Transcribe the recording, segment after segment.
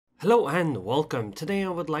Hello and welcome. Today I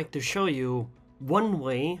would like to show you one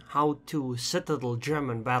way how to citadel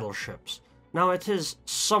German battleships. Now it is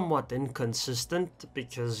somewhat inconsistent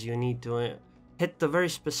because you need to hit the very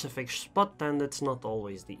specific spot and it's not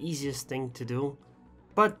always the easiest thing to do.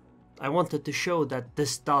 But I wanted to show that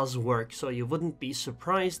this does work, so you wouldn't be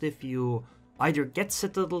surprised if you either get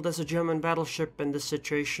citadeled as a German battleship in this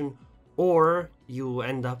situation or you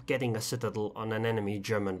end up getting a citadel on an enemy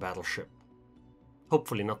German battleship.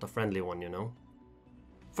 Hopefully not a friendly one, you know.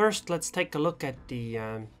 First, let's take a look at the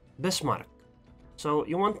Bismarck. So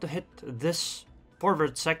you want to hit this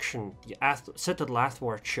forward section, the citadel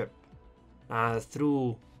athwart ship,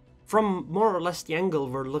 from more or less the angle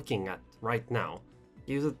we're looking at right now.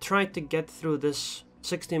 You try to get through this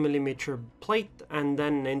 60mm plate and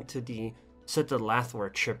then into the citadel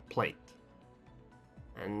athwart ship plate.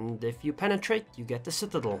 And if you penetrate, you get the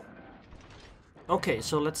citadel. Okay,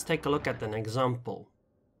 so let's take a look at an example.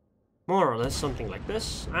 More or less something like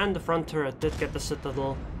this, and the front turret did get the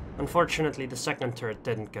citadel. Unfortunately, the second turret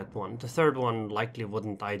didn't get one. The third one likely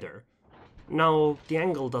wouldn't either. Now, the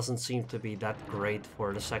angle doesn't seem to be that great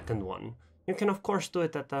for the second one. You can of course do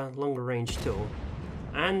it at a longer range too.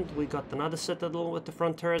 And we got another citadel with the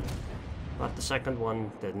front turret, but the second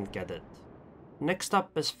one didn't get it. Next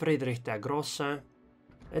up is Friedrich der Große.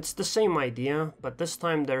 It's the same idea, but this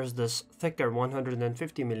time there's this thicker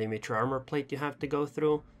 150mm armor plate you have to go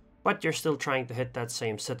through, but you're still trying to hit that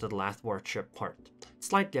same citadel athwart ship part,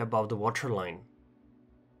 slightly above the waterline.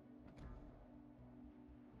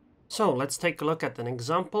 So let's take a look at an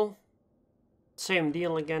example. Same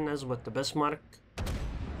deal again as with the Bismarck.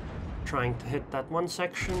 Trying to hit that one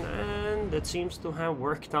section, and it seems to have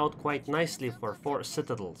worked out quite nicely for 4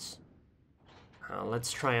 citadels.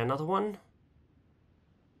 Let's try another one.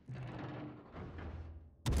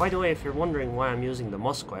 By the way, if you're wondering why I'm using the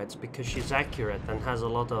Moskva, it's because she's accurate and has a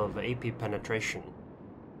lot of AP penetration.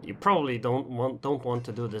 You probably don't want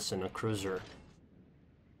to do this in a cruiser.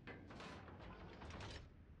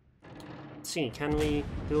 Let's see, can we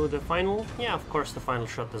do the final? Yeah, of course the final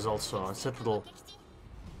shot is also a citadel.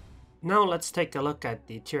 Now let's take a look at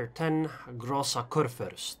the tier 10 Großer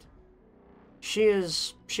Kurfürst.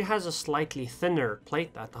 She has a slightly thinner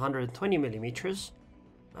plate at 120mm.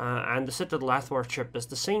 And the citadel athwart ship is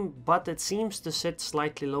the same, but it seems to sit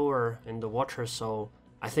slightly lower in the water, so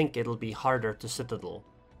I think it'll be harder to citadel.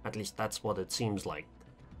 At least that's what it seems like.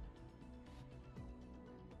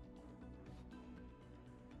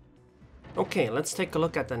 Okay, let's take a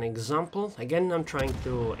look at an example. Again, I'm trying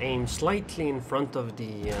to aim slightly in front of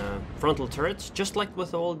the frontal turrets, just like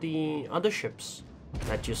with all the other ships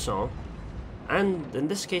that you saw. And in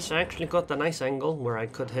this case I actually got a nice angle where I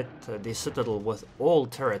could hit the citadel with all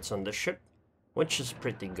turrets on the ship, which is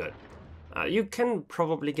pretty good. You can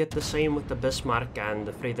probably get the same with the Bismarck and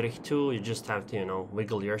the Friedrich too. You just have to, you know,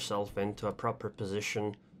 wiggle yourself into a proper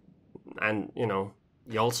position. And, you know,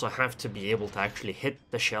 you also have to be able to actually hit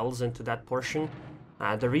the shells into that portion.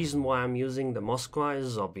 The reason why I'm using the Moskva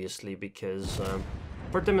is obviously because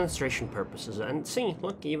for demonstration purposes. And see,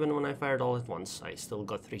 look, even when I fired all at once, I still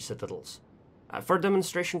got 3 citadels. For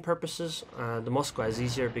demonstration purposes, the Moskva is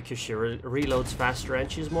easier because she reloads faster and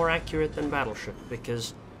she's more accurate than battleship,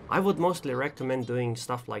 because I would mostly recommend doing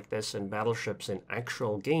stuff like this in battleships in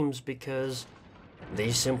actual games because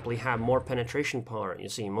they simply have more penetration power. You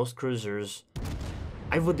see, most cruisers,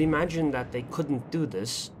 I would imagine that they couldn't do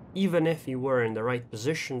this even if you were in the right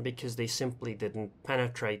position because they simply didn't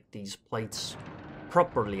penetrate these plates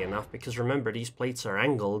properly enough, because remember, these plates are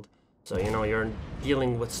angled. So, you know, you're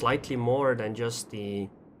dealing with slightly more than just the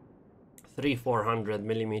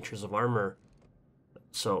 300-400mm of armor.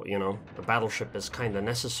 So, you know, the battleship is kind of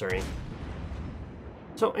necessary.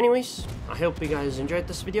 So anyways, I hope you guys enjoyed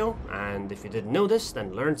this video, and if you didn't know this,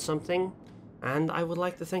 then learned something. And I would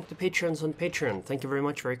like to thank the patrons on Patreon. Thank you very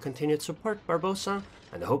much for your continued support, Barbosa,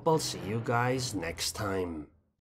 and I hope I'll see you guys next time.